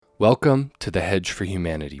Welcome to the Hedge for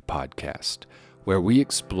Humanity podcast, where we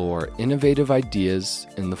explore innovative ideas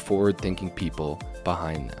and the forward-thinking people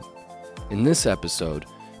behind them. In this episode,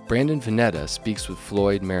 Brandon Venetta speaks with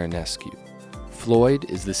Floyd Marinescu. Floyd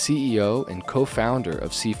is the CEO and co-founder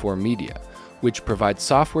of C4 Media, which provides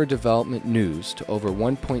software development news to over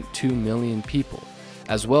 1.2 million people,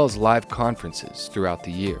 as well as live conferences throughout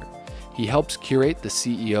the year. He helps curate the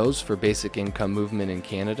CEOs for Basic Income movement in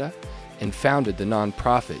Canada and founded the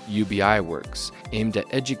nonprofit UBIworks, aimed at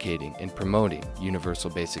educating and promoting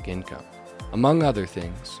universal basic income. Among other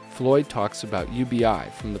things, Floyd talks about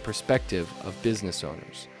UBI from the perspective of business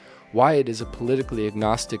owners, why it is a politically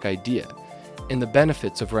agnostic idea, and the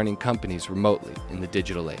benefits of running companies remotely in the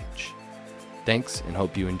digital age. Thanks, and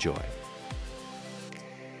hope you enjoy.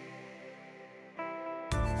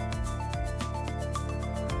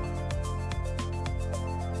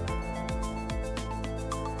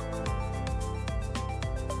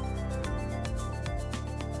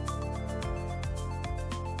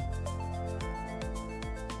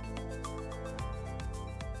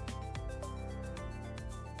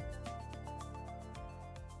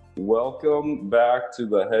 Welcome back to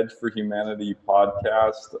the Hedge for Humanity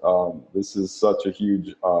podcast. This is such a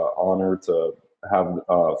huge honor to have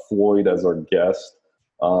Floyd as our guest.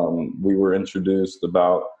 We were introduced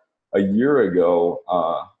about a year ago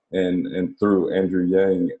and through Andrew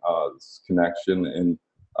Yang's connection, and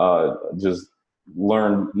just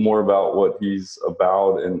learned more about what he's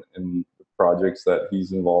about and the projects that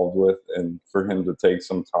he's involved with, and for him to take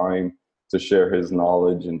some time to share his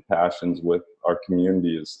knowledge and passions with our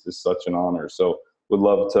community is such an honor. So would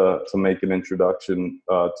love to make an introduction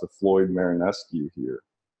to Floyd Marinescu here.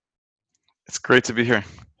 It's great to be here.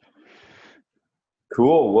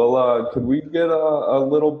 Cool. Well, could we get a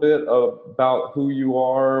little bit about who you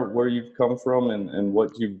are, where you've come from, and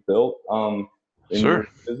what you've built in your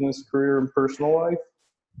business career and personal life?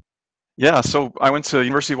 Yeah, so I went to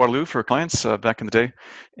University of Waterloo for clients back in the day,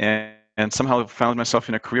 and somehow found myself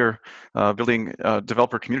in a career building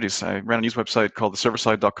developer communities. I ran a news website called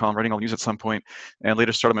theserverside.com, writing all the news at some point, and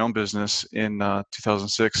later started my own business in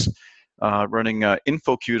 2006, running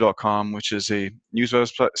infoq.com, which is a news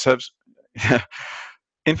website.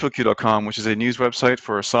 infoq.com, which is a news website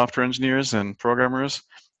for software engineers and programmers,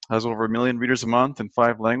 has over 1 million readers a month in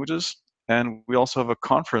 5 languages. And we also have a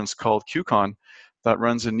conference called QCon that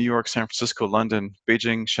runs in New York, San Francisco, London,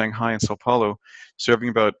 Beijing, Shanghai, and Sao Paulo, serving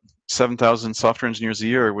about 7,000 software engineers a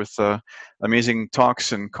year with amazing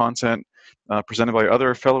talks and content presented by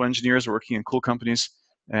other fellow engineers working in cool companies.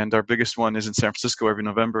 And our biggest one is in San Francisco every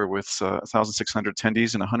November with 1,600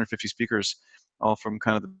 attendees and 150 speakers, all from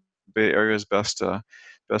kind of the Bay Area's best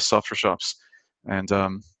software shops. And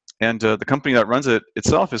the company that runs it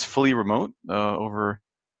itself is fully remote, over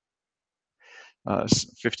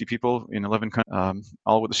 50 people in 11 countries,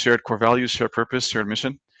 all with the shared core values, shared purpose, shared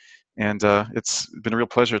mission. And it's been a real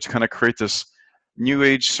pleasure to kind of create this new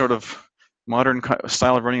age sort of modern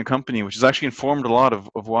style of running a company, which has actually informed a lot of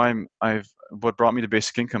why what brought me to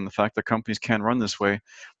Basic Income, the fact that companies can run this way.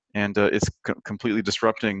 And it's completely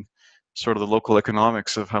disrupting sort of the local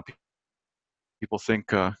economics of how people think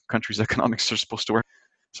countries' economics are supposed to work.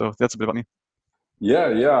 So that's a bit about me. Yeah.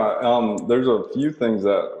 There's a few things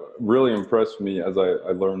that really impressed me as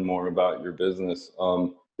I learned more about your business,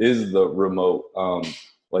 is the remote,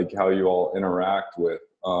 like how you all interact with,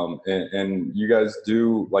 and you guys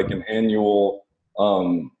do like an annual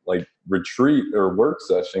like retreat or work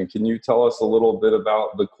session. Can you tell us a little bit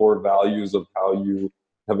about the core values of how you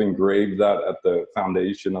have engraved that at the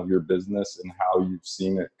foundation of your business, and how you've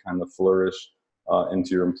seen it kind of flourish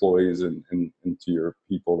into your employees and into your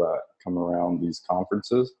people that come around these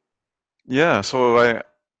conferences? Yeah, so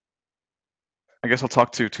I guess I'll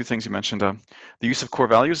talk to 2 things you mentioned, the use of core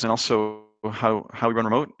values and also how we run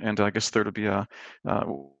remote. And I guess third would be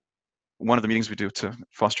one of the meetings we do to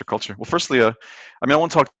foster culture. Well, firstly, I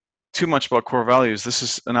won't talk too much about core values. This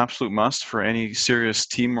is an absolute must for any serious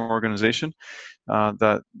team or organization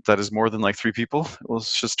that is more than like 3 people.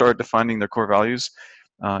 Should start defining their core values.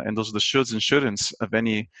 And those are the shoulds and shouldn'ts of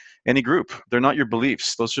any group. They're not your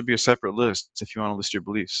beliefs. Those should be a separate list if you want to list your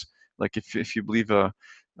beliefs. Like if you believe but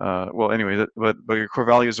your core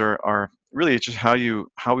values are really just how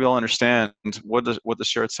we all understand what the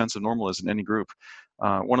shared sense of normal is in any group.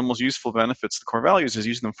 One of the most useful benefits of the core values is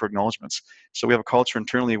using them for acknowledgments. So we have a culture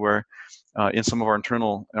internally where in some of our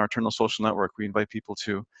internal social network, we invite people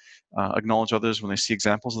to acknowledge others when they see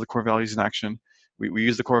examples of the core values in action. We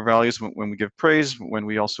use the core values when we give praise, when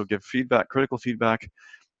we also give feedback, critical feedback.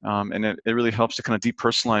 And it really helps to kind of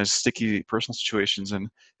depersonalize sticky personal situations and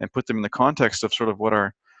put them in the context of sort of what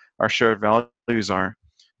our shared values are.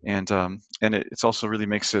 and it's also really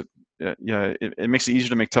makes it it makes it easier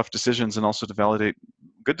to make tough decisions and also to validate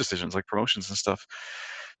good decisions like promotions and stuff.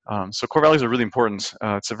 So core values are really important.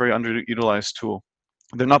 It's a very underutilized tool.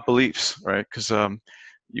 They're not beliefs, right? Because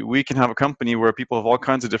we can have a company where people have all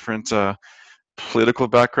kinds of different political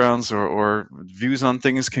backgrounds or views on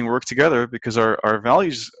things can work together because our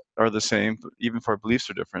values are the same, even if our beliefs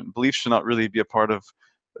are different. Beliefs should not really be a part of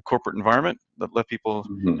the corporate environment that let people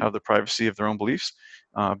have the privacy of their own beliefs.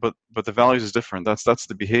 But the values is different. That's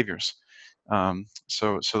the behaviors.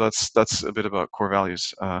 So that's a bit about core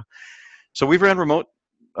values. So we've ran remote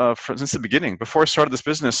since the beginning. Before I started this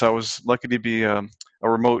business, I was lucky to be a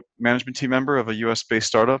remote management team member of a US-based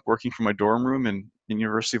startup working from my dorm room in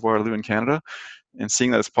University of Waterloo in Canada, and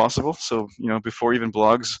seeing that it's possible. So before even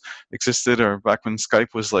blogs existed, or back when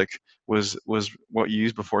Skype was what you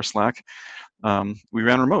used before Slack, we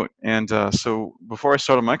ran remote. And so before I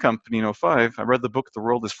started my company in 2005, I read the book The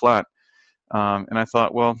World is Flat. And I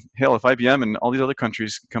thought, well, hell, if IBM and all these other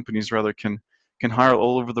companies rather can hire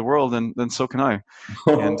all over the world, then so can I.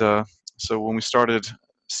 And so when we started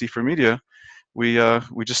C4 Media, we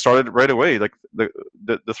just started right away. Like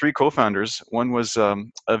the three co-founders, one was a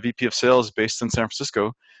VP of sales based in San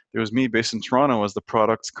Francisco. There was me based in Toronto as the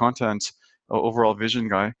product content overall vision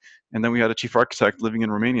guy, and then we had a chief architect living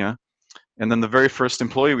in Romania. And then the very first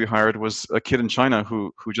employee we hired was a kid in China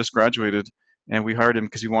who just graduated, and we hired him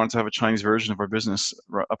because we wanted to have a Chinese version of our business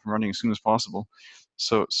up and running as soon as possible.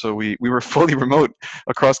 So we were fully remote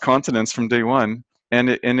across continents from day one, and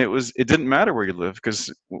it didn't matter where you live,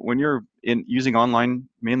 because when you're using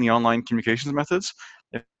mainly online communications methods,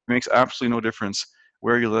 it makes absolutely no difference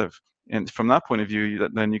where you live. And from that point of view,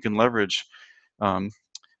 then you can leverage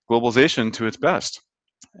globalization to its best.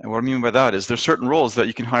 And what I mean by that is there's certain roles that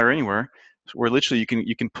you can hire anywhere, where literally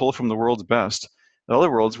you can pull from the world's best. The other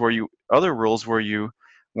roles where you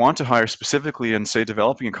want to hire specifically in, say,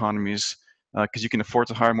 developing economies, because you can afford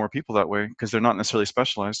to hire more people that way because they're not necessarily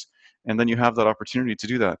specialized, and then you have that opportunity to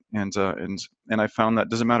do that. And I found that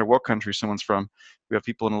doesn't matter what country someone's from. We have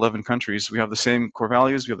people in 11 countries. We have the same core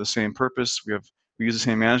values. We have the same purpose. We use the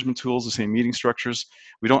same management tools, the same meeting structures.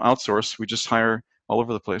 We don't outsource. We just hire all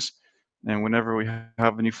over the place. And whenever we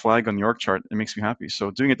have a new flag on the org chart, it makes me happy.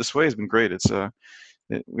 So doing it this way has been great.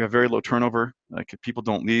 We have very low turnover. Like, people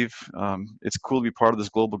don't leave. It's cool to be part of this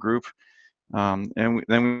global group.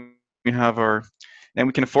 Then we have and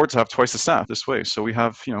we can afford to have twice the staff this way. So we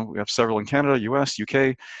have several in Canada, US,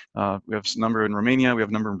 UK. We have a number in Romania. We have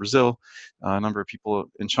a number in Brazil. A number of people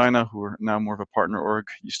in China who are now more of a partner org.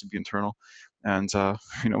 Used to be internal. And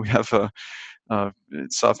we have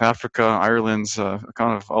South Africa, Ireland,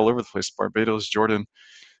 kind of all over the place. Barbados, Jordan,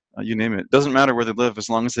 you name it. Doesn't matter where they live, as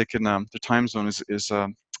long as they can. Their time zone is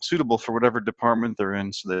suitable for whatever department they're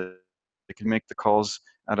in, so that they can make the calls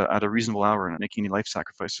at a reasonable hour and not making any life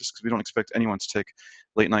sacrifices. Because we don't expect anyone to take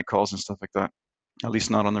late night calls and stuff like that, at least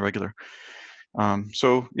not on the regular.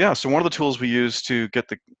 So one of the tools we use to get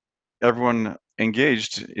everyone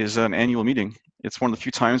engaged is an annual meeting. It's one of the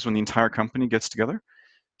few times when the entire company gets together.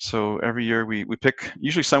 So every year we pick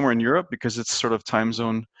usually somewhere in Europe, because it's sort of time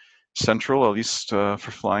zone central, at least for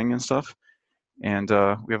flying and stuff. And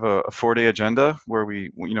we have a 4-day agenda where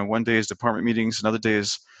one day is department meetings, another day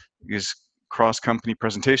is cross-company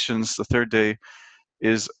presentations. The third day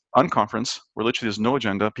is unconference, where literally there's no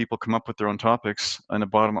agenda. People come up with their own topics in a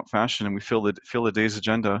bottom-up fashion, and we fill the day's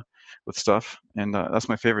agenda with stuff. And that's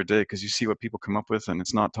my favorite day, because you see what people come up with, and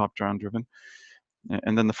it's not top-down driven.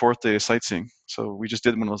 And then the fourth day is sightseeing. So we just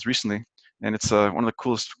did one of those recently, and it's one of the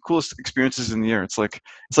coolest experiences in the year. It's like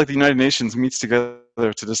the United Nations meets together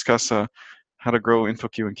to discuss how to grow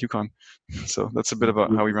InfoQ and QCon. So that's a bit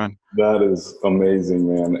about how we run. That is amazing,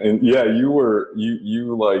 man. And yeah,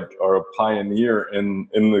 you like are a pioneer in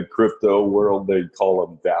the crypto world. They call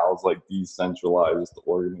them DAOs, like decentralized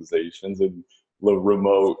organizations, and the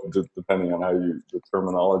remote, depending on how the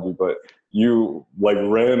terminology, but you like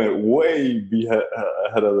ran it way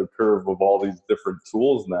ahead of the curve of all these different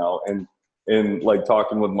tools now. And like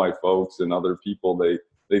talking with my folks and other people,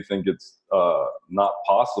 they think it's not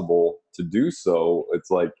possible to do so. It's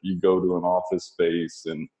like you go to an office space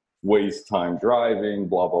and waste time driving,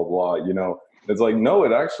 blah, blah, blah. It's like, no,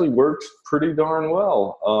 it actually works pretty darn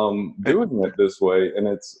well doing it this way. And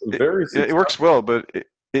it's very successful. It works well, but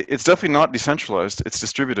it's definitely not decentralized. It's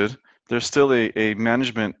distributed. There's still a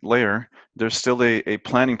management layer. There's still a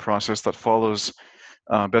planning process that follows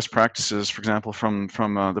best practices, for example, from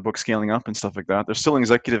the book Scaling Up and stuff like that. There's still an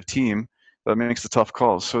executive team that makes the tough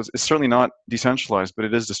calls. So it's certainly not decentralized, but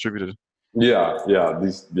it is distributed.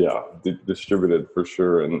 Distributed for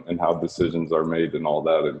sure, and how decisions are made and all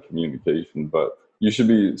that, and communication. But you should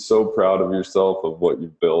be so proud of yourself of what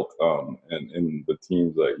you've built, and the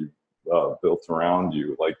teams that you've built around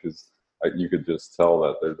you. Like, because you could just tell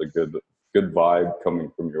that there's a good vibe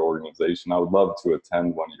coming from your organization. I would love to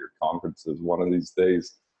attend one of your conferences one of these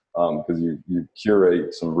days, because you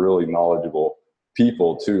curate some really knowledgeable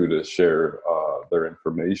people too to share their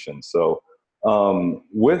information. So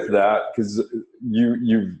with that, because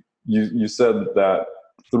you said that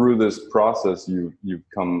through this process you've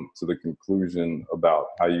come to the conclusion about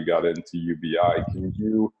how you got into UBI. Can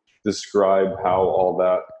you describe how all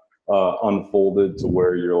that unfolded to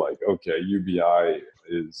where you're like, okay, UBI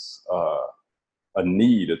is a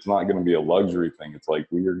need. It's not going to be a luxury thing. It's like,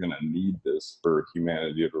 we are going to need this for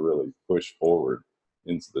humanity to really push forward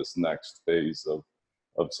into this next phase of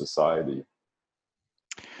society.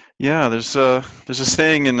 Yeah, there's a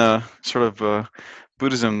saying in sort of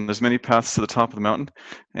Buddhism. There's many paths to the top of the mountain,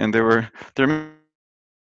 and there are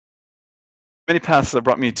many paths that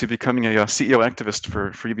brought me to becoming a CEO activist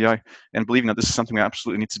for UBI and believing that this is something we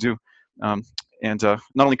absolutely need to do. And not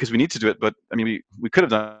only because we need to do it, but I mean, we could have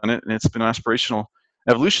done it, and it's been an aspirational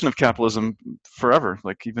evolution of capitalism forever.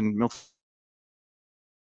 Like even Milton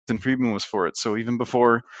Friedman was for it. So even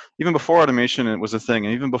before automation, it was a thing,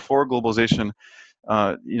 and even before globalization,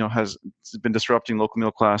 has been disrupting local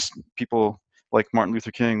middle class. People like Martin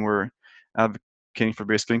Luther King were advocating for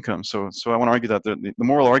basic income. So I want to argue that the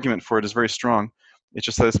moral argument for it is very strong. It's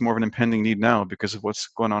just that it's more of an impending need now because of what's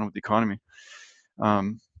going on with the economy.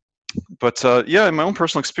 But in my own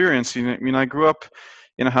personal experience, I grew up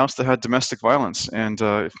in a house that had domestic violence, and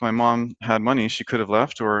if my mom had money, she could have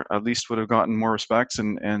left, or at least would have gotten more respect,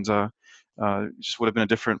 and just would have been a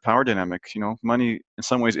different power dynamic. Money in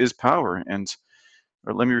some ways is power,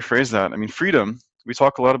 or let me rephrase that. I mean, freedom. We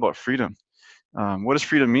talk a lot about freedom. What does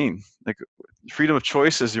freedom mean? Like, freedom of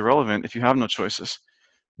choice is irrelevant if you have no choices.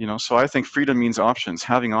 So I think freedom means options,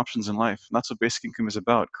 having options in life. And that's what basic income is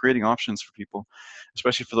about, creating options for people,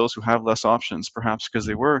 especially for those who have less options, perhaps because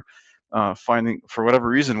they were finding, for whatever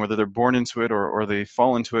reason, whether they're born into it or they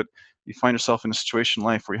fall into it, you find yourself in a situation in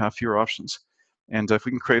life where you have fewer options. And if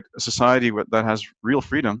we can create a society that has real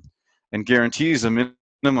freedom and guarantees a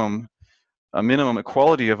minimum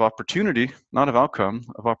equality of opportunity, not of outcome,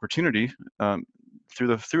 of opportunity,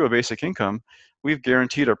 through a basic income, we've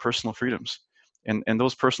guaranteed our personal freedoms. And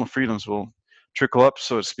those personal freedoms will trickle up,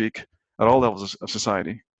 so to speak, at all levels of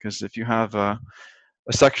society. Because if you have a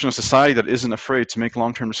section of society that isn't afraid to make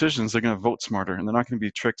long-term decisions, they're going to vote smarter, and they're not going to be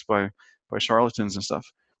tricked by charlatans and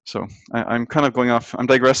stuff. So I'm kind of going off, I'm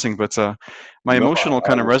digressing, but my emotional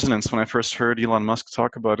kind of resonance when I first heard Elon Musk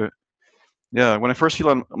talk about it. Yeah, when I first heard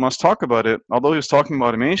Elon Musk talk about it, although he was talking about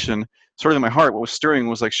automation, sort of in my heart, what was stirring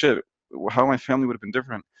was like, shit, how my family would have been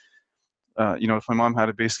different, if my mom had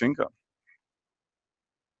a basic income.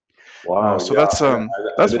 Wow. So that's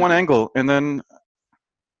one angle, and then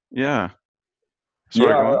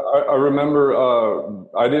Sorry, I remember.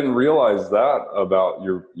 I didn't realize that about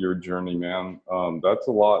your journey, man. That's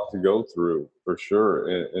a lot to go through for sure,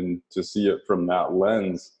 and to see it from that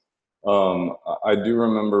lens. I do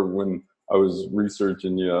remember when I was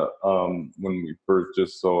researching you, when we first,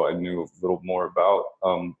 just so I knew a little more about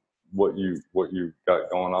what you got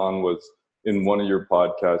going on, was in one of your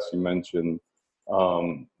podcasts you mentioned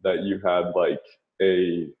that you had like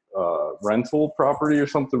a rental property or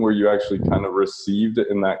something where you actually kind of received it,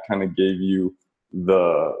 and that kind of gave you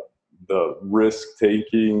the risk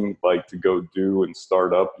taking, like to go do and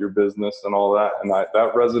start up your business and all that. And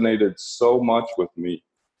that resonated so much with me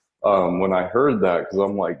when I heard that, because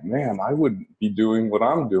I'm like, man, I wouldn't be doing what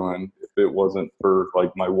I'm doing if it wasn't for,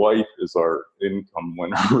 like, my wife is our income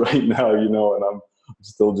winner right now, and I'm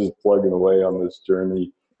still just plugging away on this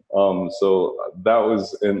journey. So that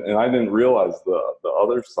was, and I didn't realize the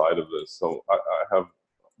other side of this. So I have,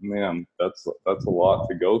 man, that's a lot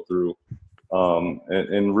to go through,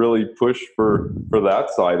 and really push for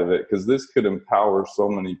that side of it, because this could empower so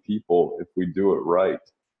many people if we do it right.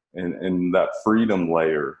 And that freedom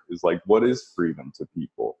layer is like, what is freedom to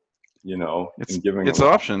people? It's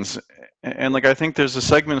options. And like, I think there's a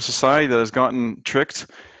segment of society that has gotten tricked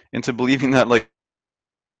into believing that like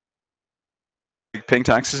paying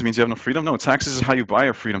taxes means you have no freedom. No, taxes is how you buy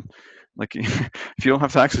your freedom. Like, if you don't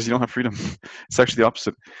have taxes, you don't have freedom. It's actually the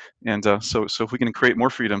opposite. And so if we can create more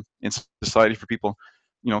freedom in society for people,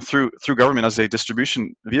 through government as a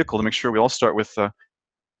distribution vehicle, to make sure we all start with a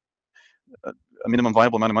minimum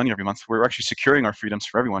viable amount of money every month, we're actually securing our freedoms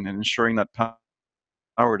for everyone and ensuring that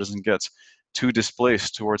power doesn't get too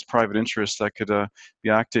displaced towards private interests that could be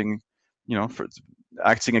acting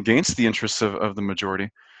against the interests of the majority.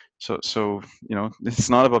 So it's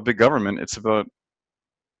not about big government. It's about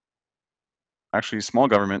actually small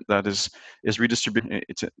government that is redistributing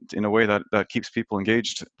it in a way that keeps people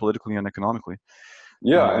engaged politically and economically.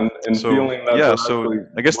 Yeah, and So feeling that yeah, they're so actually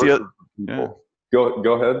I guess working for yeah. people.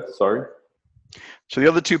 Go ahead. Sorry. So the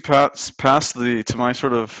other two paths past to my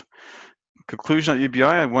sort of conclusion at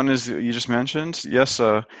UBI. One is you just mentioned. Yes,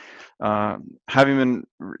 having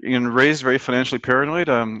been raised very financially paranoid,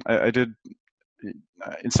 I did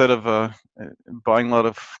instead of buying a lot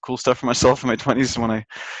of cool stuff for myself in my 20s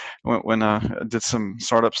when I did some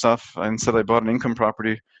startup stuff. Instead, I bought an income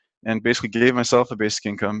property and basically gave myself a basic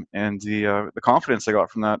income, and the confidence I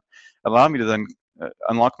got from that allowed me to then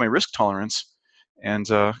unlock my risk tolerance and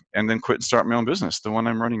then quit and start my own business, the one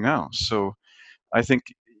I'm running now. So I think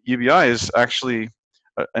UBI is actually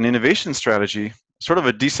an innovation strategy, sort of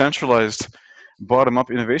a decentralized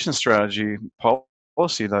bottom-up innovation strategy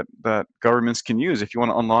policy that governments can use if you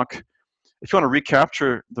want to unlock, if you want to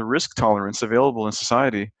recapture the risk tolerance available in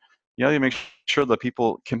society. Yeah, you make sure that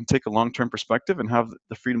people can take a long-term perspective and have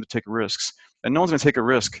the freedom to take risks. And no one's going to take a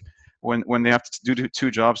risk when they have to do two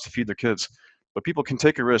jobs to feed their kids. But people can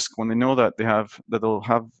take a risk when they know that they'll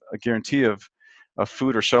have a guarantee of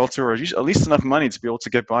food or shelter, or at least enough money to be able to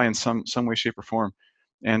get by in some way, shape, or form.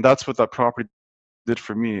 And that's what that property did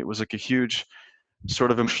for me. It was like a huge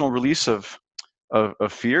sort of emotional release of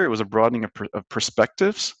fear. It was a broadening of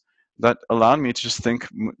perspectives that allowed me to just think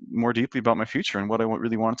more deeply about my future and what I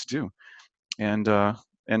really wanted to do. And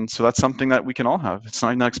and so that's something that we can all have. It's not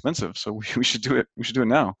even that expensive, so we should do it. We should do it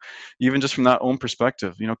now, even just from that own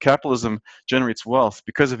perspective. You know, capitalism generates wealth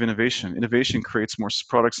because of innovation. Innovation creates more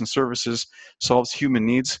products and services, solves human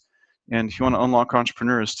needs, and if you want to unlock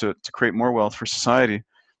entrepreneurs to create more wealth for society,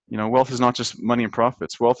 you know, wealth is not just money and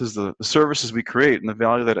profits. Wealth is the services we create and the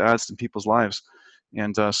value that adds to people's lives.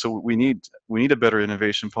 And so we need a better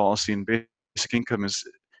innovation policy, and basic income is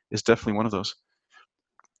definitely one of those.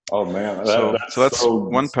 Oh man, So that's that's so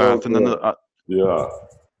one so path, and then cool. Yeah.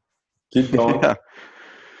 Keep going. yeah,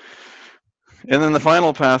 and then the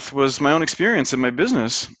final path was my own experience in my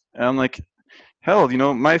business. And I'm like, hell, you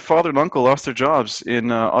know, my father and uncle lost their jobs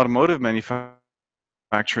in automotive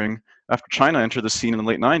manufacturing after China entered the scene in the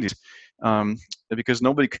late 90s, um, because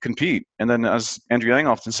nobody could compete. And then, as Andrew Yang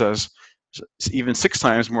often says, even 6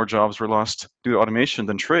 times more jobs were lost due to automation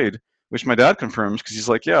than trade, which my dad confirms because he's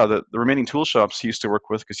like, yeah, the remaining tool shops he used to work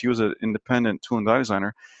with, because he was an independent tool and die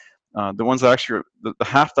designer, the ones that actually, the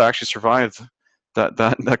half that actually survived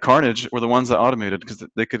that carnage were the ones that automated, because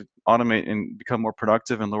they could automate and become more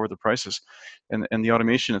productive and lower the prices. And the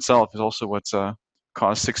automation itself is also what's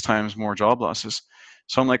caused 6 times more job losses.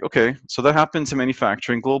 So I'm like, okay, so that happened to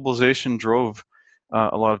manufacturing. Globalization drove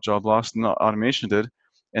a lot of job loss, and automation did.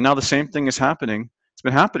 And now the same thing is happening. It's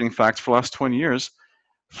been happening, in fact, for the last 20 years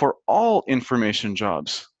for all information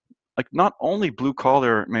jobs. Like, not only blue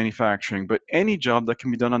collar manufacturing, but any job that can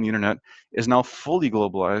be done on the internet is now fully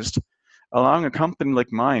globalized, allowing a company like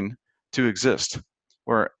mine to exist,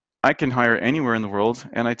 where I can hire anywhere in the world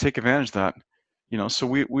and I take advantage of that. You know, so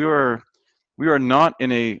we are not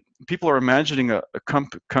in a, people are imagining a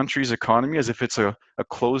country's economy as if it's a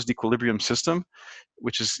closed equilibrium system,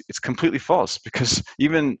 which is, it's completely false, because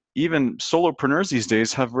even solopreneurs these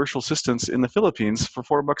days have virtual assistants in the Philippines for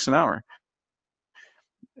 $4 an hour.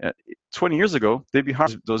 20 years ago, they'd be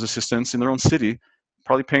hiring those assistants in their own city,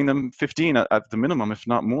 probably paying them 15 at the minimum, if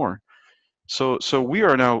not more. So we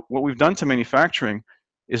are now, what we've done to manufacturing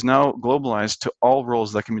is now globalized to all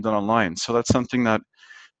roles that can be done online. So that's something that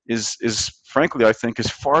is frankly, I think, is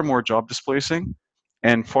far more job displacing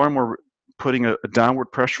and far more putting a downward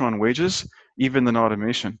pressure on wages even than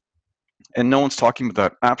automation. And no one's talking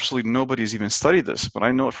about that. Absolutely nobody's even studied this, but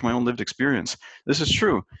I know it from my own lived experience. This is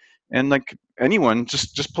true. And like anyone,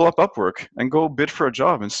 just pull up Upwork and go bid for a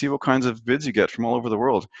job and see what kinds of bids you get from all over the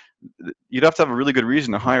world. You'd have to have a really good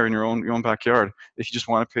reason to hire in your own backyard if you just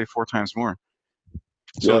want to pay 4 times more.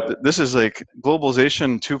 So Yeah. this is like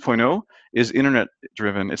globalization 2.0 is internet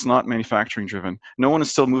driven. It's not manufacturing driven. No one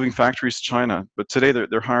is still moving factories to China, but today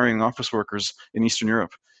they're hiring office workers in Eastern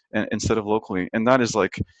Europe instead of locally. And that is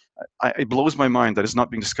like, it blows my mind that it's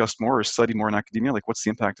not being discussed more or studied more in academia. Like, what's the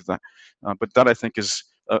impact of that? But that, I think, is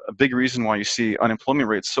a big reason why you see unemployment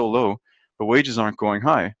rates so low, but wages aren't going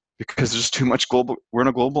high, because there's too much we're in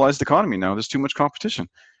a globalized economy now. There's too much competition.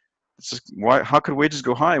 It's just, why? How could wages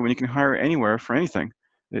go high when you can hire anywhere for anything?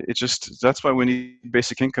 It just, that's why we need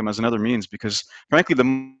basic income as another means, because frankly, the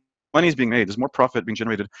money is being made. There's more profit being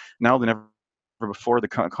generated now than ever before. The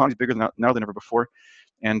economy is bigger now than ever before.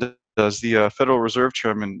 And as the Federal Reserve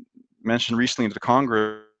Chairman mentioned recently to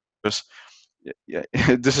Congress, yeah,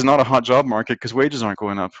 this is not a hot job market because wages aren't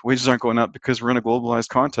going up. Wages aren't going up because we're in a globalized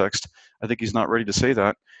context. I think he's not ready to say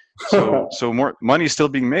that. So more money is still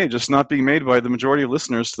being made, just not being made by the majority of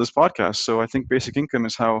listeners to this podcast. So I think basic income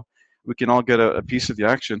is how we can all get a piece of the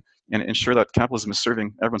action and ensure that capitalism is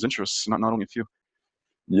serving everyone's interests, not only a few.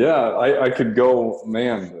 Yeah, I could go,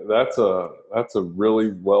 man, that's a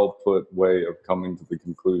really well put way of coming to the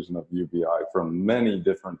conclusion of UBI from many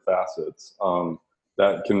different facets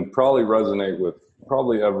that can probably resonate with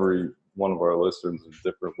probably every one of our listeners in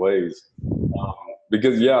different ways.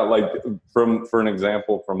 Because yeah, like for an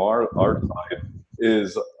example from our side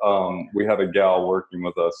is we had a gal working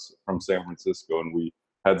with us from San Francisco, and we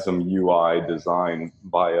had some UI design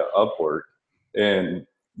via Upwork, and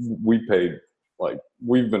we paid, like,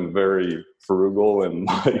 we've been very frugal and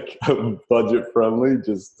like budget friendly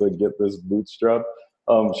just to get this bootstrap.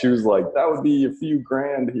 She was like, that would be a few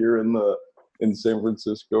grand here in San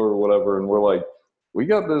Francisco or whatever, and we're like, we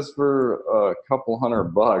got this for a couple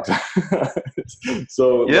 $100.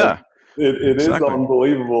 So yeah, like, it exactly. is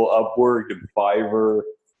unbelievable. Upwork and Fiverr,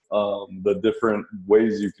 the different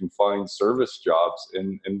ways you can find service jobs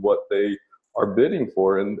and what they are bidding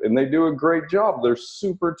for, and they do a great job. They're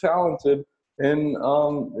super talented, and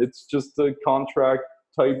it's just a contract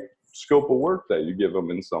type scope of work that you give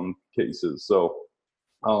them in some cases. So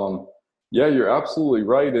yeah, you're absolutely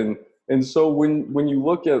right. And so when you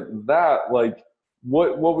look at that, like,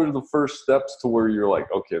 what were the first steps to where you're like,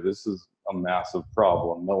 okay, this is a massive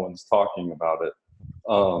problem, no one's talking about it?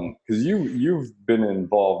 Because you've been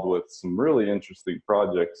involved with some really interesting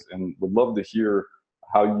projects, and would love to hear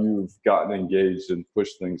how you've gotten engaged and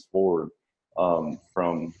pushed things forward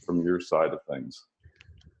from your side of things.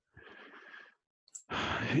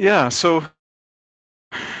 Yeah, so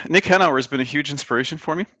Nick Hanauer has been a huge inspiration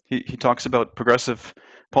for me. He talks about progressive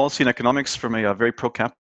policy and economics from a very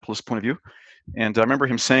pro-capitalist point of view. And I remember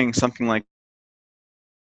him saying something like,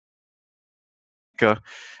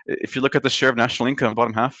 if you look at the share of national income,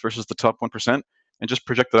 bottom half versus the top 1%, and just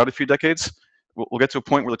project that out a few decades, we'll get to a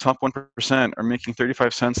point where the top 1% are making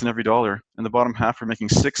 35 cents on every dollar, and the bottom half are making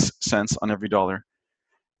 6 cents on every dollar.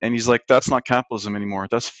 And he's like, that's not capitalism anymore,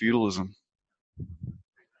 that's feudalism.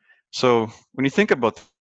 So when you think about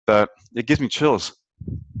that, it gives me chills.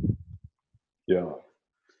 Yeah,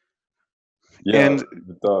 And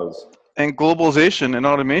it does. And globalization and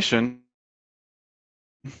automation,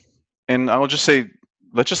 and I will just say,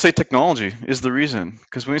 let's just say technology is the reason.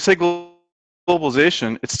 Because when we say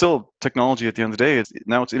globalization, it's still technology at the end of the day.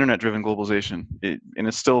 Now it's internet-driven globalization, and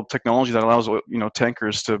it's still technology that allows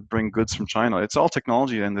tankers to bring goods from China. It's all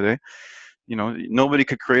technology at the end of the day. Nobody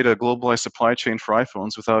could create a globalized supply chain for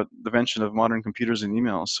iPhones without the invention of modern computers and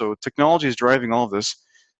emails. So technology is driving all of this,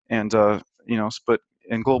 and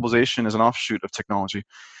globalization is an offshoot of technology,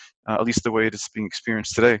 at least the way it's being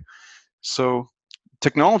experienced today. So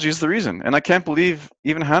technology is the reason, and I can't believe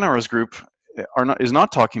even Hanauer's group is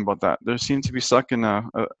not talking about that. They seem to be stuck in a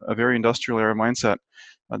very industrial era mindset,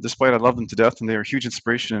 despite I love them to death, and they are a huge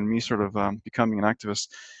inspiration in me sort of becoming an activist.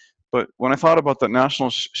 But when I thought about that national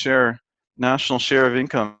share of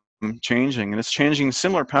income changing, and it's changing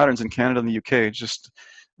similar patterns in Canada and the UK, just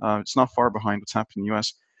it's not far behind what's happening in the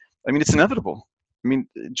US. I mean, it's inevitable. I mean,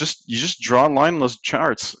 you just draw a line on those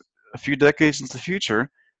charts a few decades into the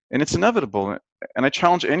future, and it's inevitable. And I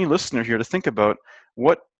challenge any listener here to think about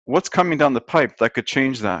what's coming down the pipe that could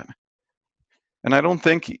change that. And I don't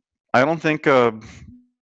think a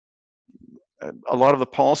lot of the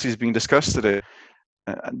policies being discussed today,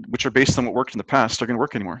 which are based on what worked in the past, are going to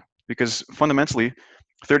work anymore. Because fundamentally,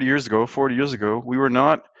 30 years ago, 40 years ago, we were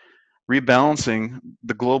not rebalancing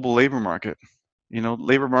the global labor market.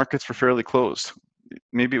 Labor markets were fairly closed.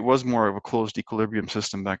 Maybe it was more of a closed equilibrium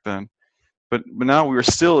system back then. But now we are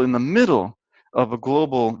still in the middle of a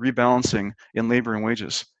global rebalancing in labor and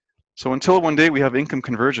wages. So until one day we have income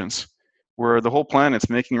convergence, where the whole planet's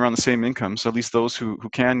making around the same income, so at least those who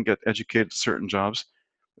can get educated to certain jobs,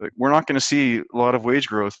 we're not going to see a lot of wage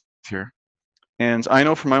growth here. And I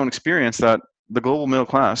know from my own experience that the global middle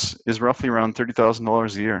class is roughly around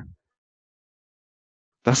 $30,000 a year.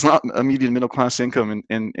 That's not a median middle class income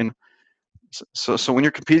So when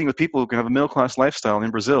you're competing with people who can have a middle class lifestyle in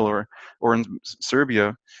Brazil or in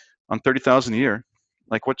Serbia on 30,000 a year,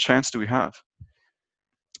 like, what chance do we have?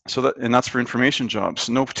 And that's for information jobs.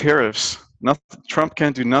 No tariffs. Trump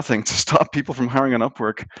can't do nothing to stop people from hiring on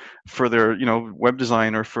Upwork for their web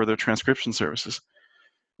design or for their transcription services.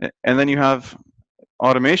 And then you have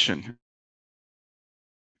automation,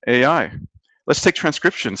 AI. Let's take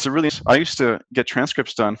transcription. So really, I used to get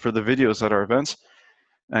transcripts done for the videos at our events.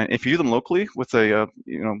 And if you do them locally with a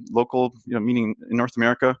local, meaning in North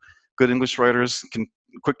America, good English writers,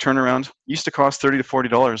 quick turnaround. It used to cost $30 to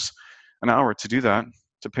 $40 an hour to do that,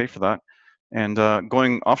 to pay for that. And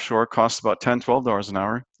going offshore costs about $10, $12 an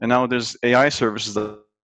hour. And now there's AI services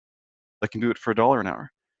that can do it for $1 an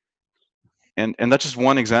hour. And that's just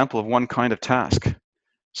one example of one kind of task.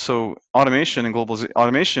 So automation and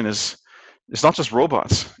automation is not just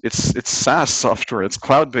robots. It's SaaS software. It's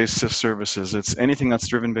cloud-based services. It's anything that's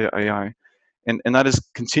driven by AI, and that is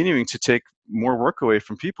continuing to take more work away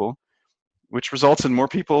from people, which results in more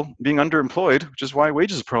people being underemployed, which is why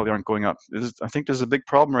wages probably aren't going up. I think there's a big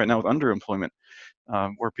problem right now with underemployment,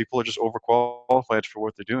 where people are just overqualified for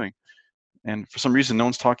what they're doing, and for some reason, no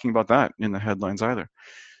one's talking about that in the headlines either.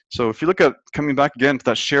 So if you look at, coming back again to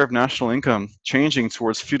that share of national income changing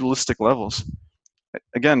towards feudalistic levels,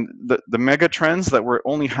 again, the mega trends that we're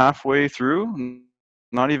only halfway through,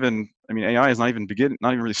 not even, I mean, AI is not even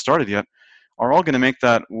really started yet, are all going to make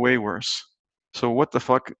that way worse. So what the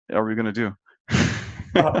fuck are we going to do?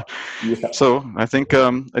 Yeah. So I think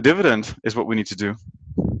a dividend is what we need to do,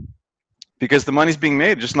 because the money's being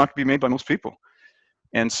made, just not going to be made by most people.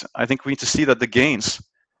 And I think we need to see that the gains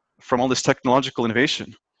from all this technological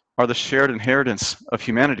innovation are the shared inheritance of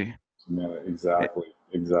humanity. Yeah, exactly.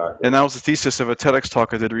 And that was the thesis of a TEDx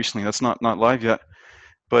talk I did recently. That's not live yet.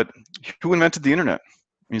 But who invented the internet?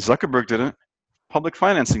 I mean, Zuckerberg didn't. Public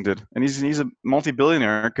financing did. And he's a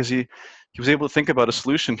multi-billionaire because he was able to think about a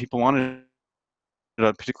solution people wanted at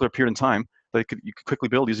a particular period in time that you could quickly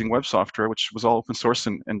build using web software, which was all open source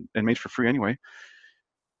and made for free anyway.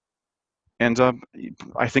 And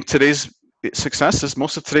I think today's successes,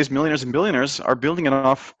 most of today's millionaires and billionaires are building it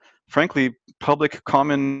off, frankly, public,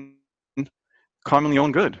 commonly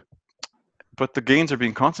owned good. But the gains are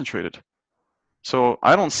being concentrated. So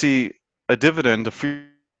I don't see a dividend, a freedom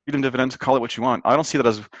dividend, call it what you want. I don't see that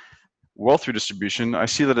as wealth redistribution. I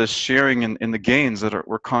see that as sharing in the gains that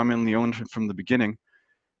were commonly owned from the beginning,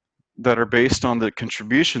 that are based on the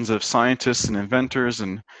contributions of scientists and inventors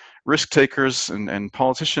and risk takers and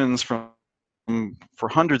politicians for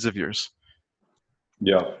hundreds of years.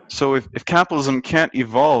 Yeah. So if capitalism can't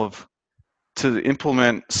evolve to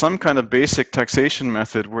implement some kind of basic taxation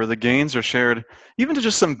method where the gains are shared, even to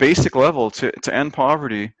just some basic level to end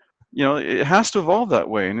poverty, it has to evolve that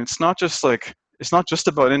way. And it's not just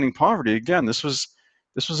about ending poverty. Again, this was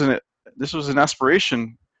an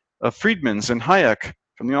aspiration of Friedman's and Hayek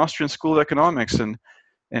from the Austrian School of Economics, and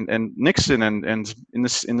Nixon, and in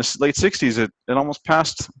the late 60s it almost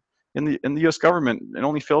passed in the US government and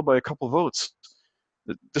only failed by a couple votes.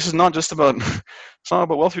 This is not just about it's not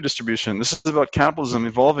about wealth redistribution. This is about capitalism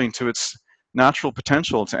evolving to its natural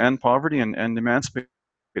potential to end poverty and emancipate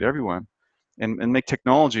everyone, and make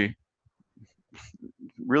technology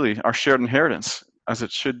really our shared inheritance, as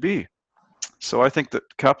it should be. So I think that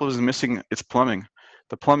capitalism is missing its plumbing.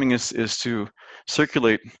 The plumbing is to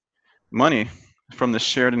circulate money from this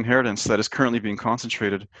shared inheritance that is currently being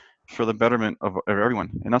concentrated for the betterment of everyone.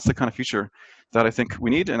 And that's the kind of future that I think we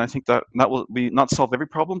need. And I think that will be not solve every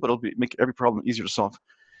problem, but it'll make every problem easier to solve.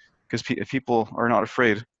 Because if people are not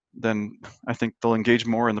afraid, then I think they'll engage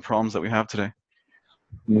more in the problems that we have today.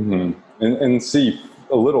 Mm-hmm. And see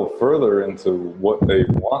a little further into what they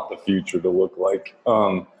want the future to look like.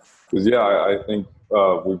 Because I think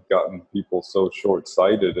we've gotten people so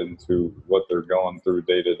short-sighted into what they're going through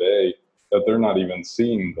day to day that they're not even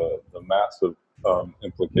seeing the massive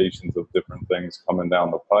implications of different things coming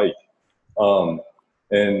down the pike.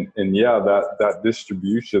 That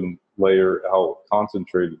distribution layer, how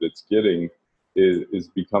concentrated it's getting, is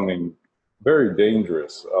becoming very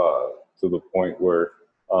dangerous to the point where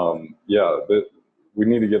we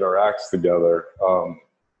need to get our acts together,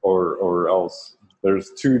 or else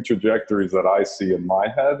there's two trajectories that I see in my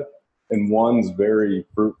head, and one's very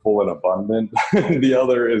fruitful and abundant, and the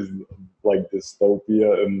other is like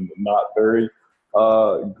dystopia and not very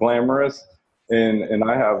glamorous. And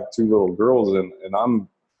I have two little girls, and I'm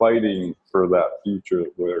fighting for that future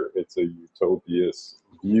where it's a utopias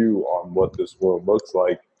view on what this world looks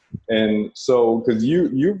like. And so, because you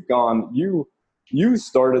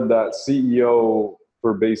started that CEO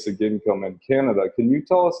for basic income in Canada. Can you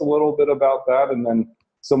tell us a little bit about that, and then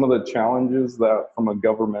some of the challenges that from a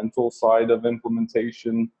governmental side of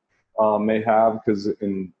implementation may have? Because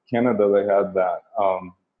in Canada they had that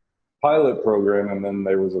pilot program, and then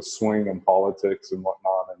there was a swing in politics and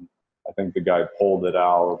whatnot, and I think the guy pulled it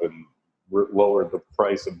out and lowered the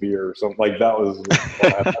price of beer or something like that. Was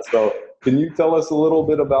so can you tell us a little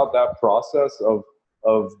bit about that process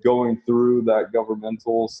of going through that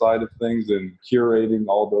governmental side of things and curating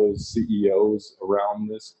all those CEOs around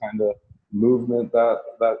this kind of movement that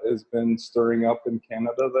has been stirring up in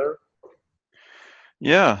Canada there?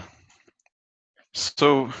 Yeah.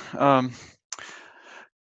 So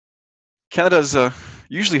Canada is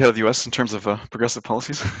usually ahead of the U.S. in terms of progressive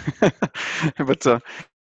policies, but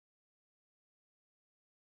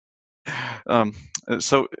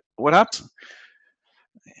so what happened?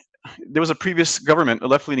 There was a previous government, a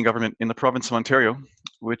left-leaning government in the province of Ontario,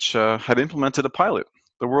 which had implemented a pilot,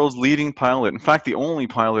 the world's leading pilot. In fact, the only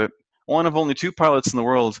pilot, one of only two pilots in the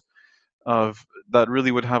world of that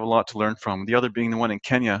really would have a lot to learn from. The other being the one in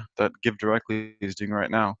Kenya that Give Directly is doing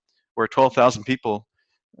right now, where 12,000 people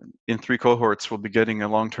in 3 cohorts will be getting a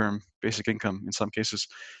long-term basic income in some cases.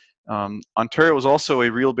 Ontario was also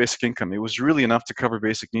a real basic income. It was really enough to cover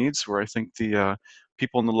basic needs, where I think the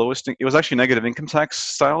people in the lowest, it was actually negative income tax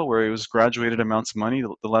style, where it was graduated amounts of money.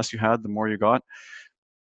 The less you had, the more you got.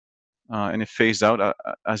 And it phased out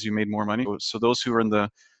as you made more money. So those who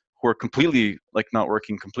are completely like not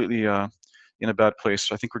working, completely in a bad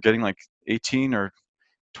place, I think we're getting like $18,000 or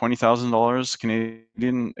 $20,000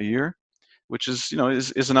 Canadian a year, which is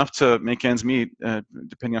is enough to make ends meet,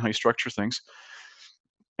 depending on how you structure things.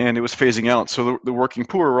 And it was phasing out. So the working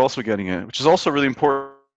poor were also getting it, which is also really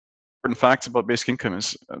important facts about basic income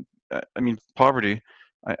is, poverty.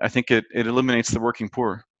 I think it eliminates the working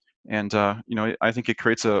poor. And, I think it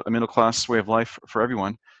creates a middle class way of life for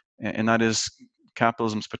everyone. And that is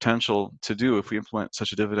capitalism's potential to do if we implement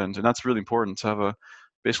such a dividend. And that's really important to have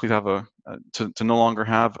to no longer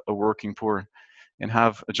have a working poor and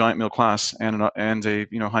have a giant middle class and a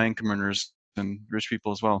high income earners and rich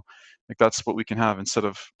people as well. Like that's what we can have instead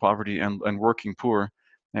of poverty and working poor,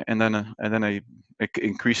 and then a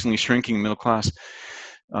increasingly shrinking middle class,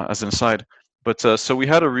 as an aside. But so we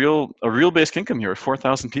had a real basic income here,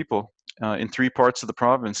 4,000 people in 3 parts of the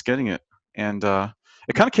province getting it, and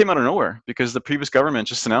it kind of came out of nowhere because the previous government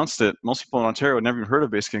just announced it. Most people in Ontario had never even heard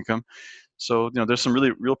of basic income. So there's some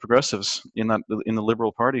really real progressives in the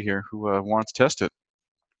Liberal Party here who wanted to test it.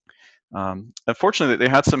 Unfortunately, they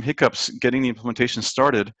had some hiccups getting the implementation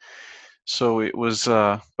started. So it was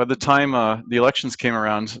by the time the elections came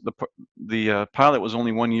around, the pilot was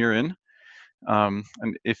only 1 year in. And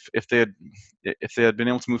if they had been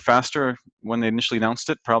able to move faster when they initially announced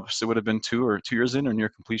it, probably it would have been 2 years in or near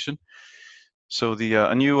completion. So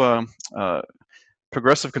a new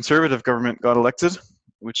progressive conservative government got elected,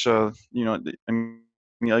 which at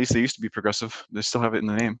least they used to be progressive. They still have it in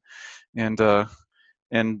the name, and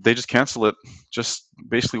they just cancel it, just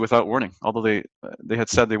basically without warning. Although they had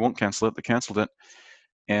said they won't cancel it, they canceled it,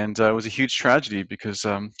 and it was a huge tragedy because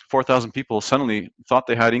 4,000 people suddenly thought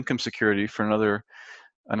they had income security for another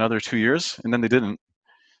 2 years, and then they didn't.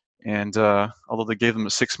 And although they gave them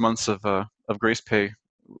 6 months of grace pay,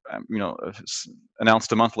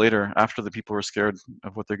 announced a month later after the people were scared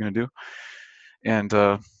of what they're going to do, and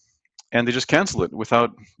they just canceled it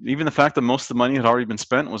without even the fact that most of the money had already been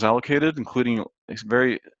spent, was allocated, including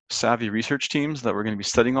very savvy research teams that were going to be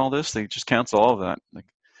studying all this. They just canceled all of that.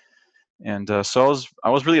 And so I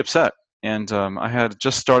was really upset. And I had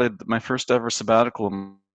just started my first ever sabbatical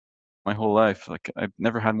in my whole life. Like I've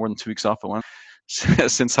never had more than 2 weeks off at once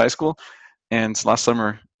since high school. And last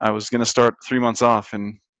summer I was going to start 3 months off,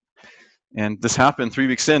 and this happened 3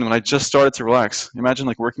 weeks in when I just started to relax. Imagine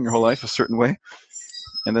like working your whole life a certain way,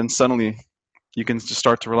 and then suddenly you can just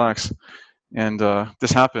start to relax. And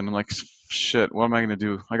this happened. I'm like, shit, what am I going to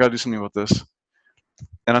do? I got to do something about this.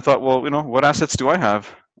 And I thought, well, what assets do I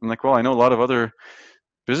have? I'm like, well, I know a lot of other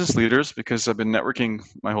business leaders because I've been networking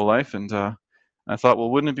my whole life. And I thought, well,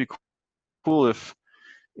 wouldn't it be cool if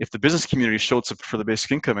the business community showed up for the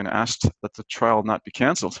basic income and asked that the trial not be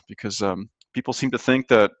canceled? Because people seem to think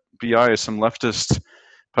that BI is some leftist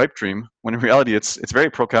pipe dream, when in reality it's very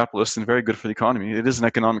pro-capitalist and very good for the economy. It is an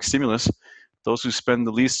economic stimulus. Those who spend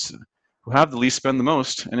the least, who have the least, spend the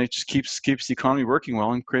most, and it just keeps the economy working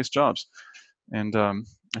well and creates jobs. And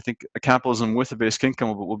I think a capitalism with a basic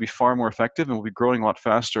income will be far more effective and will be growing a lot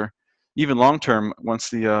faster, even long term, once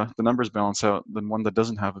the numbers balance out, than one that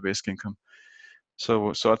doesn't have a basic income.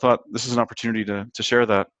 So I thought this is an opportunity to share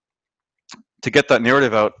that, to get that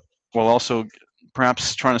narrative out, while also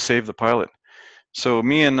perhaps trying to save the pilot. So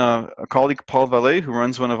me and a colleague, Paul Vallée, who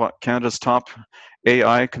runs one of Canada's top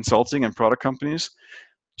AI consulting and product companies,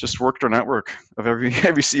 just worked our network of every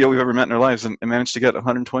CEO we've ever met in our lives, and managed to get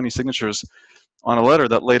 120 signatures on a letter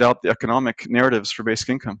that laid out the economic narratives for basic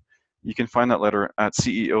income. You can find that letter at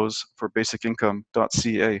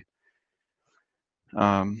ceosforbasicincome.ca.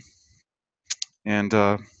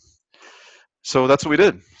 So that's what we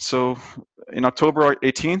did. So in October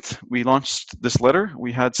 18th, we launched this letter.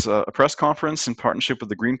 We had a press conference in partnership with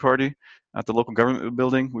the Green Party at the local government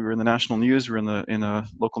building. We were in the national news. We were in a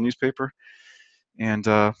local newspaper, and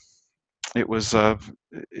it was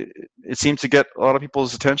it seemed to get a lot of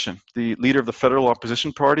people's attention. The leader of the federal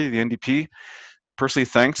opposition party, the NDP, personally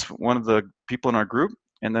thanked one of the people in our group,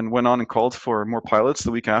 and then went on and called for more pilots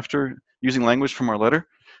the week after, using language from our letter,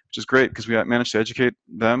 which is great because we managed to educate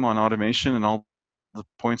them on automation and all the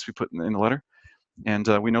points we put in the letter. And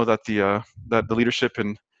we know that the leadership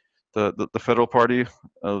in the federal party,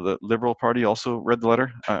 the Liberal Party, also read the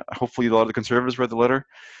letter. Hopefully, a lot of the conservatives read the letter,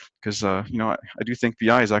 because I do think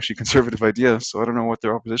BI is actually a conservative idea. So I don't know what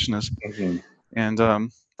their opposition is. Mm-hmm.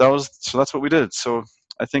 And that's what we did. So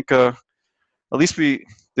I think at least they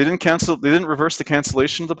didn't reverse the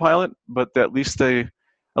cancellation of the pilot, but at least we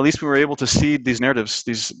were able to seed these narratives,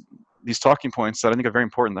 these talking points that I think are very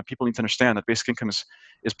important, that people need to understand that basic income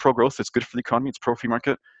is pro-growth, it's good for the economy, it's pro-free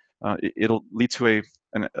market. It'll lead to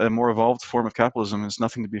a more evolved form of capitalism. There's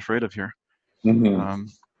nothing to be afraid of here. Mm-hmm.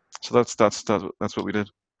 So that's what we did.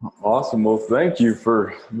 Awesome. Well, thank you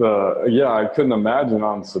for I couldn't imagine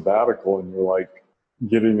on sabbatical and you're like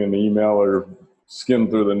getting an email or skim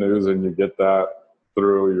through the news and you get that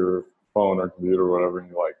through your phone or computer or whatever. And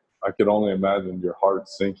you're like, I could only imagine your heart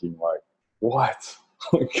sinking like, what?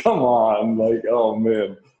 Come on. Like, oh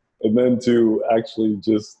man. And then to actually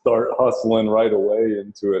just start hustling right away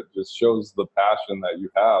into it just shows the passion that you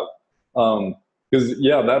have. Because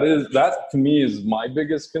that to me is my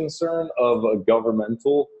biggest concern of a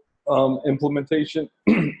governmental implementation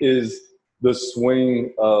is the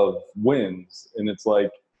swing of winds. And it's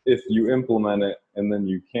like, if you implement it and then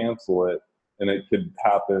you cancel it, and it could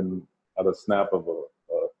happen at a snap of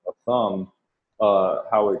a thumb,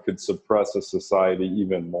 how it could suppress a society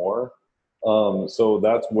even more. So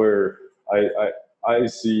that's where I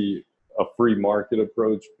see a free market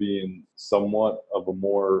approach being somewhat of a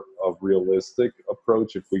more realistic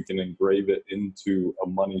approach if we can engrave it into a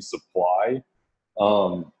money supply.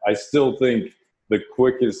 I still think the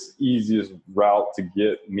quickest, easiest route to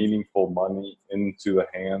get meaningful money into the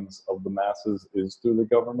hands of the masses is through the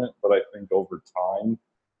government, but I think over time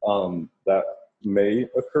that may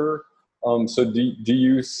occur. So do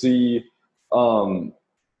you see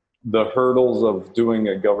the hurdles of doing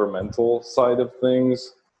a governmental side of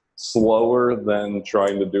things slower than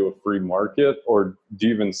trying to do a free market, or do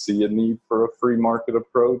you even see a need for a free market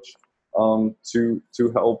approach to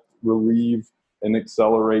help relieve and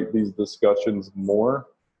accelerate these discussions more,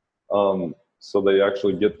 so they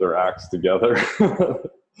actually get their acts together?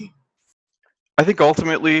 I think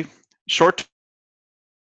ultimately, short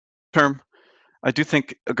term, I do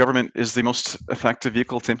think a government is the most effective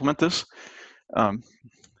vehicle to implement this.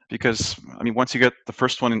 Because once you get the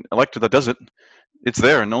first one elected that does it, it's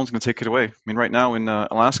there and no one's going to take it away. Right now in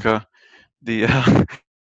Alaska, the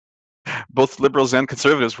both liberals and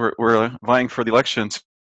conservatives were vying for the election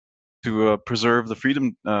to preserve the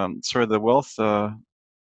freedom, the wealth,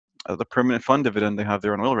 the permanent fund dividend they have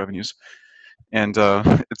there on oil revenues. And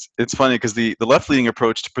it's funny because the left-leaning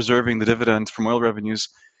approach to preserving the dividend from oil revenues,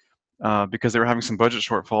 because they were having some budget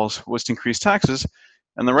shortfalls, was to increase taxes,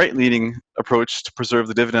 and the right-leaning approach to preserve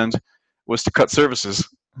the dividend was to cut services.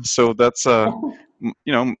 So that's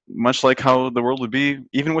much like how the world would be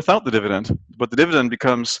even without the dividend. But the dividend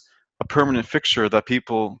becomes a permanent fixture that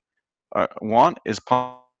people want, is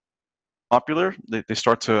popular. They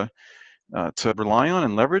start to rely on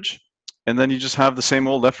and leverage. And then you just have the same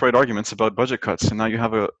old left-right arguments about budget cuts. And now you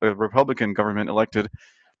have a Republican government elected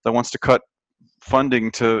that wants to cut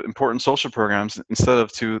funding to important social programs instead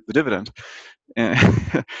of to the dividend. And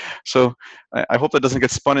so I hope that doesn't get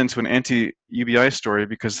spun into an anti-UBI story,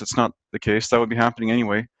 because it's not the case. That would be happening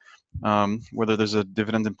anyway, whether there's a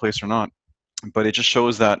dividend in place or not. But it just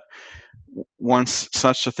shows that once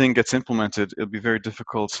such a thing gets implemented, it'll be very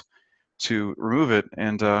difficult to remove it,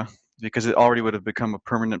 and because it already would have become a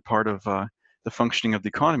permanent part of the functioning of the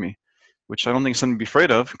economy, which I don't think is something to be afraid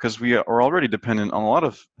of, because we are already dependent on a lot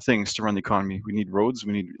of things to run the economy. We need roads,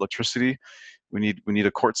 we need electricity, we need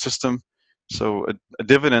a court system. So a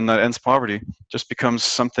dividend that ends poverty just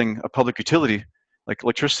becomes a public utility, like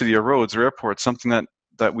electricity or roads or airports, something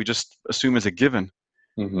that we just assume is a given,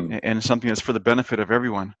 Mm-hmm. and something that's for the benefit of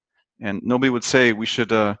everyone. And nobody would say we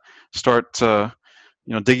should start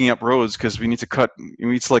digging up roads because we need to cut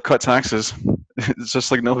taxes. It's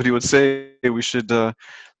just like nobody would say we should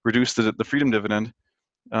reduce the freedom dividend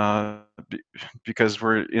because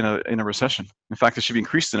we're in a recession. In fact, it should be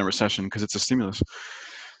increased in a recession because it's a stimulus.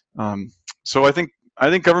 So I think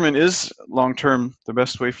government is long term the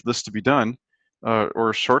best way for this to be done,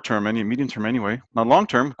 or short term, medium term anyway. Not long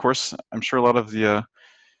term, of course. I'm sure a lot of the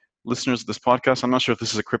listeners of this podcast, I'm not sure if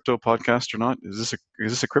this is a crypto podcast or not. Is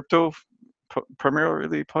this a crypto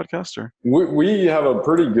primarily podcast, or? We have a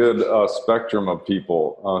pretty good spectrum of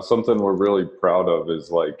people. Something we're really proud of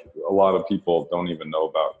is like a lot of people don't even know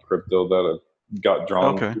about crypto that have got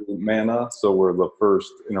drawn to Mana. So we're the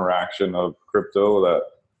first interaction of crypto that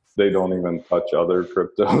they don't even touch other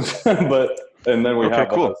cryptos. And then we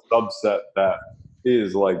have a subset that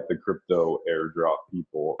is like the crypto airdrop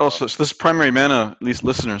people. Oh, so this is primary Mana, at least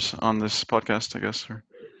listeners on this podcast, I guess. Or?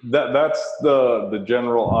 That's the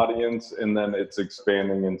general audience, and then it's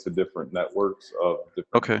expanding into different networks of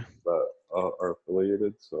different that are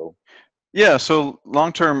affiliated. So yeah, so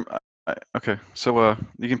long term. Okay, so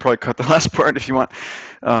you can probably cut the last part if you want.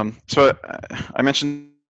 So I mentioned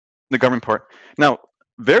the government part. Now,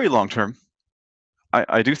 very long term,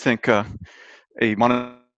 I do think a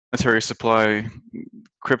monetary supply,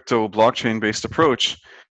 crypto, blockchain-based approach,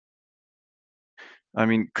 I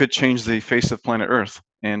mean, could change the face of planet Earth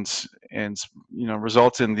and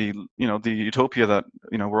result in the the utopia that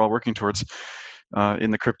we're all working towards in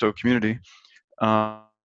the crypto community.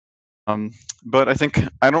 But I think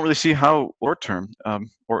I don't really see how short term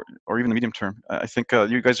or even the medium term. I think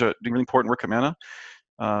you guys are doing really important work at Mana,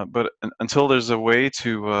 but until there's a way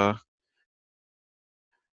to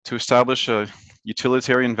establish a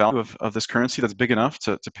utilitarian value of this currency that's big enough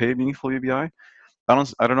to pay meaningful UBI, I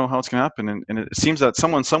don't know how it's going to happen. And it seems that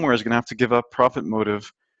someone somewhere is going to have to give up profit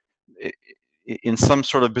motive in some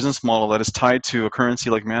sort of business model that is tied to a currency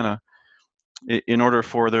like Mana, in order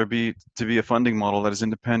for there to be a funding model that is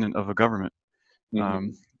independent of a government.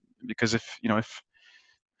 Because if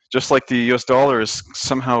just like the U.S. dollar is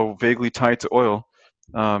somehow vaguely tied to oil,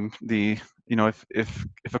 if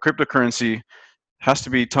a cryptocurrency has to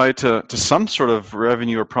be tied to some sort of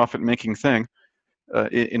revenue or profit making thing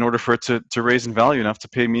in order for it to raise in value enough to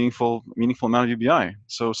pay meaningful amount of UBI.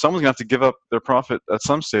 So someone's gonna have to give up their profit at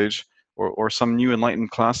some stage, or some new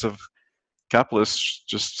enlightened class of capitalists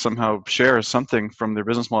just somehow share something from their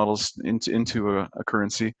business models into a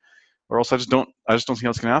currency, or else I just don't see how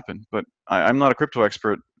it's going to happen. But I'm not a crypto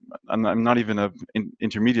expert. I'm not even a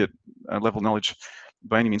intermediate level knowledge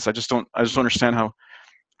by any means. I just don't understand how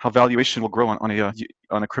valuation will grow on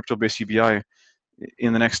a crypto-based UBI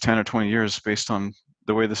in the next 10 or 20 years based on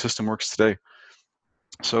the way the system works today.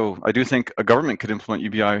 So I do think a government could implement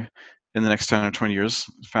UBI in the next 10 or 20 years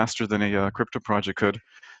faster than a crypto project could.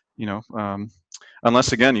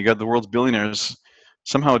 Unless again you got the world's billionaires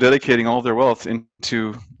somehow dedicating all of their wealth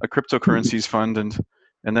into a cryptocurrencies fund, and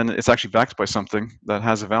then it's actually backed by something that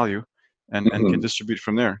has a value and can distribute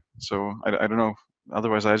from there. So I don't know.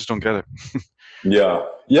 Otherwise, I just don't get it. Yeah.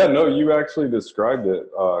 No, you actually described it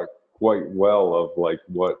quite well. Of like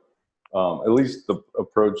what, at least the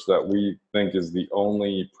approach that we think is the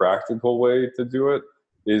only practical way to do it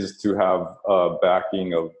is to have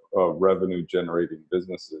backing of revenue generating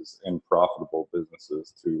businesses and profitable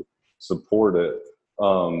businesses to support it.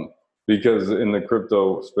 Because in the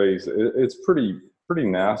crypto space, it's pretty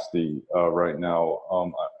nasty right now.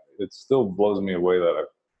 It still blows me away that I've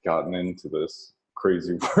gotten into this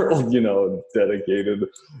crazy world, dedicated,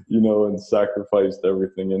 and sacrificed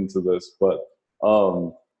everything into this. But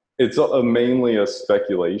it's mainly a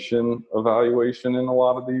speculation evaluation in a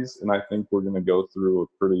lot of these. And I think we're going to go through a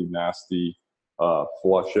pretty nasty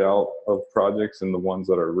flush out of projects, and the ones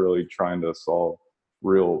that are really trying to solve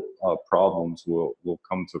real problems will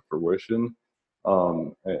come to fruition.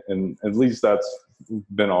 And at least that's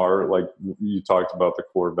been like you talked about the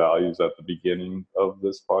core values at the beginning of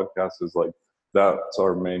this podcast, is like, that's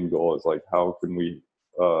our main goal, is like, how can we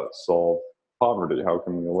solve poverty? How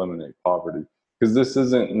can we eliminate poverty? Because this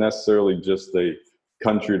isn't necessarily just a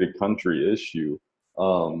country to country issue.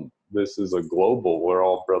 This is a global, we're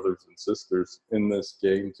all brothers and sisters in this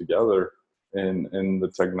game together, and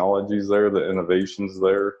the technology's there, the innovation's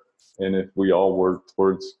there. And if we all work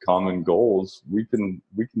towards common goals, we can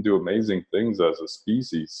do amazing things as a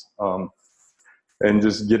species. And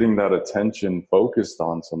just getting that attention focused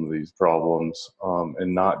on some of these problems,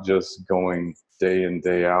 and not just going day in,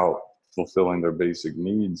 day out, fulfilling their basic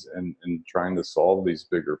needs and trying to solve these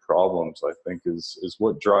bigger problems, I think is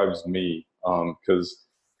what drives me. Because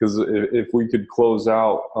if we could close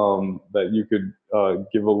out, that you could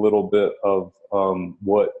give a little bit of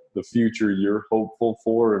what the future you're hopeful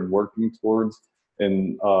for and working towards,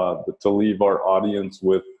 and to leave our audience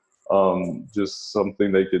with just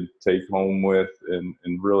something they could take home with and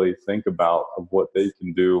really think about of what they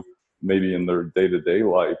can do maybe in their day-to-day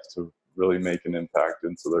life to really make an impact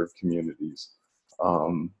into their communities.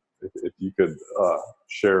 If you could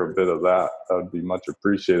share a bit of that, that would be much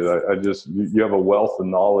appreciated. You have a wealth of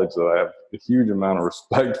knowledge that I have a huge amount of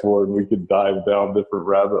respect for, and we could dive down different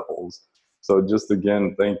rabbit holes. So just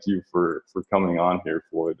again, thank you for coming on here,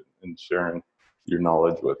 Floyd, and sharing your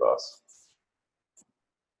knowledge with us.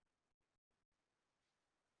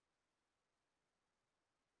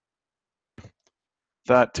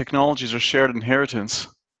 That technologies are shared inheritance,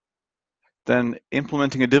 then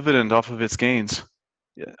implementing a dividend off of its gains,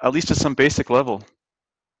 at least at some basic level,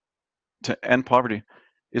 to end poverty,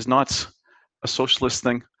 is not a socialist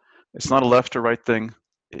thing. It's not a left or right thing.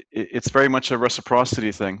 It's very much a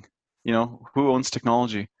reciprocity thing. You know, who owns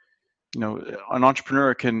technology? You know, an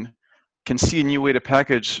entrepreneur can see a new way to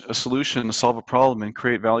package a solution to solve a problem and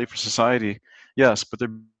create value for society. Yes, but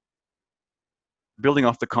they're building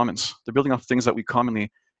off the commons. They're building off things that we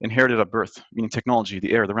commonly inherited at birth, meaning technology,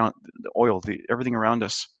 the air, the oil, everything around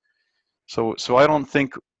us. So I don't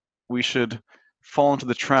think we should fall into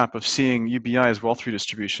the trap of seeing UBI as wealth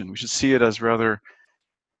redistribution. We should see it as rather,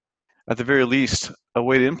 at the very least, a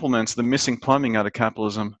way to implement the missing plumbing out of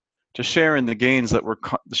capitalism, to share in the gains that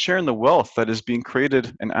share in the wealth that is being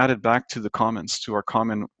created and added back to the commons, to our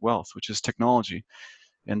common wealth, which is technology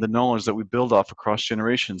and the knowledge that we build off across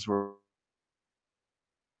generations, where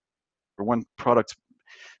one product,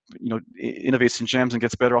 you know, innovates and jams and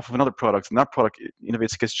gets better off of another product, and that product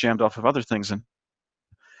innovates and gets jammed off of other things. And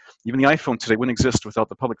even the iPhone today wouldn't exist without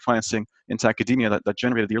the public financing into academia that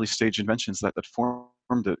generated the early stage inventions that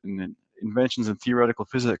formed it, and inventions in theoretical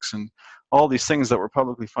physics and all these things that were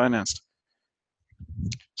publicly financed.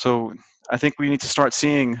 So I think we need to start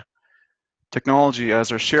seeing technology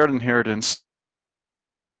as our shared inheritance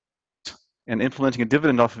and implementing a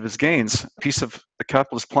dividend off of its gains, a piece of the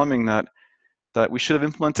capitalist plumbing that we should have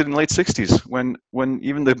implemented in the late 60s, when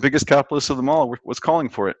even the biggest capitalists of them all was calling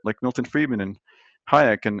for it, like Milton Friedman and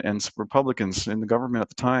Hayek and Republicans in the government at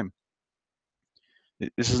the time.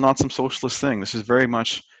 This is not some socialist thing. This is very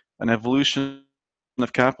much an evolution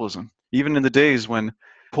of capitalism. Even in the days when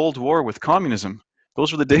Cold War with communism,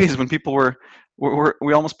 those were the days when people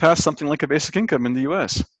we almost passed something like a basic income in the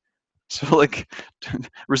US. So like,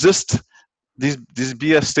 resist these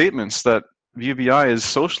BS statements that UBI is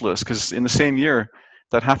socialist, because in the same year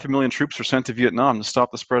that 500,000 troops were sent to Vietnam to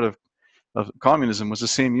stop the spread of communism was the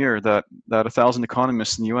same year that 1,000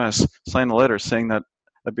 economists in the US signed a letter saying that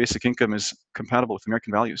a basic income is compatible with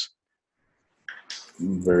American values.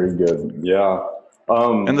 Very good. Yeah.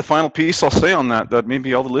 And the final piece I'll say on that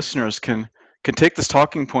maybe all the listeners can take this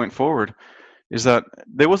talking point forward, is that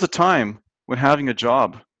there was a time when having a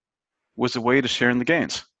job was a way to share in the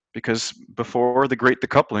gains. Because before the great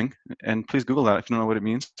decoupling, and please Google that if you don't know what it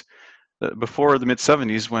means, before the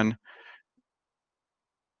mid-70s, when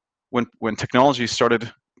technology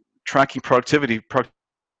started tracking productivity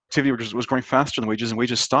was growing faster than wages, and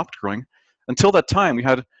wages stopped growing. Until that time, we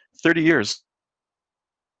had 30 years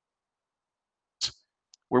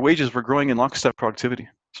where wages were growing in lockstep productivity.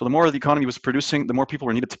 So the more the economy was producing, the more people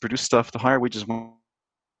were needed to produce stuff, the higher wages went.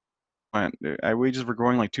 Wages were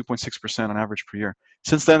growing like 2.6% on average per year.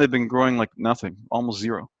 Since then, they've been growing like nothing, almost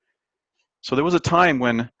zero. So there was a time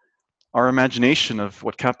when our imagination of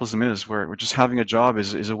what capitalism is, where just having a job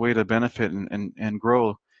is a way to benefit and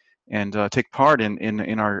grow and take part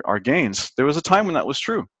in our gains. There was a time when that was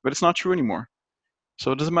true, but it's not true anymore.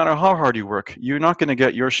 So it doesn't matter how hard you work, you're not going to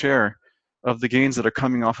get your share of the gains that are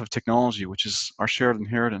coming off of technology, which is our shared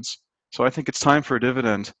inheritance. So I think it's time for a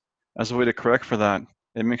dividend as a way to correct for that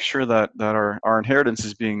and make sure that our inheritance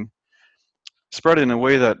is being spread in a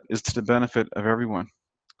way that is to the benefit of everyone.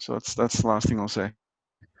 So that's the last thing I'll say.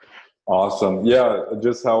 Awesome. Yeah,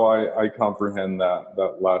 just how I comprehend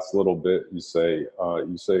that last little bit you say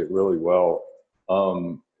it really well.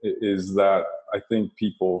 Is that I think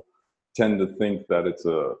people tend to think that it's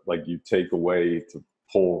like you take away to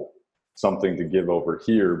pull something to give over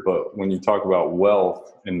here, but when you talk about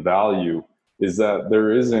wealth and value, is that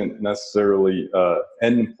there isn't necessarily an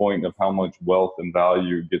end point of how much wealth and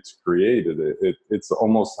value gets created. It's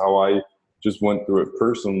almost how I just went through it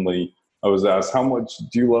personally. I was asked, how much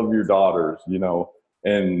do you love your daughters, you know,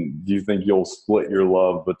 and do you think you'll split your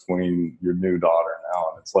love between your new daughter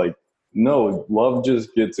now? And it's like, no, love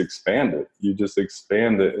just gets expanded. You just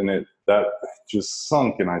expand it, and that just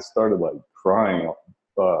sunk, and I started like crying,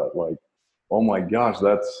 like, oh my gosh,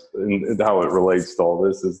 that's and how it relates to all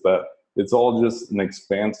this, is that it's all just an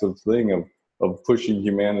expansive thing of pushing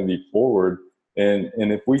humanity forward. And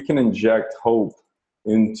if we can inject hope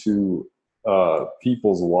into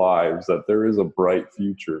people's lives that there is a bright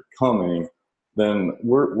future coming, then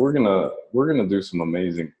we're gonna do some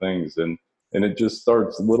amazing things. And it just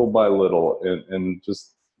starts little by little, and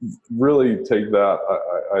just really take that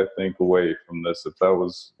I think away from this. If that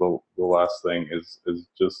was the last thing, is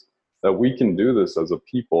just that we can do this as a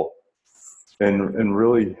people. and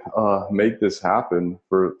really make this happen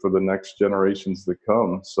for the next generations to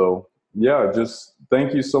come. So yeah, just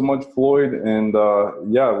thank you so much, Floyd. And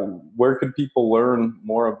where could people learn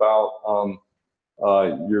more about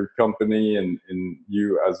your company and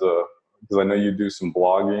you as because I know you do some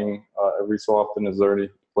blogging every so often. Is there any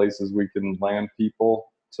places we can land people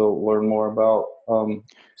to learn more about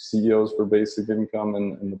CEOs for basic income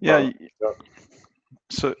and the product?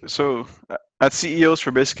 So at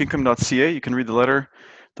ceosforbasicincome.ca, you can read the letter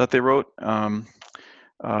that they wrote.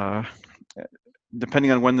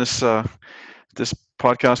 Depending on when this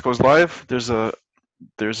podcast goes live, there's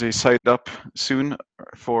a site up soon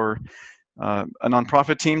for a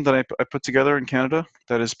nonprofit team that I put together in Canada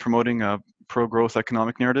that is promoting pro-growth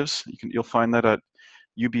economic narratives. You'll find that at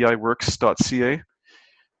UBIworks.ca.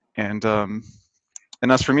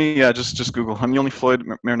 And as for me, yeah, just Google. I'm the only Floyd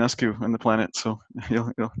Marinescu on the planet, so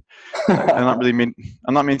I'm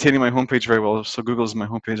not maintaining my homepage very well, so Google's my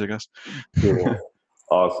homepage, I guess. Cool.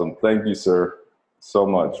 Awesome. Thank you, sir, so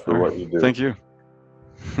much for what you do. Thank you.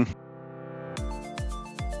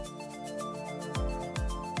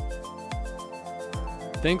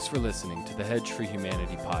 Thanks for listening to the Hedge for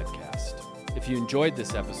Humanity podcast. If you enjoyed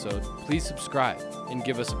this episode, please subscribe and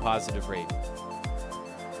give us a positive rating.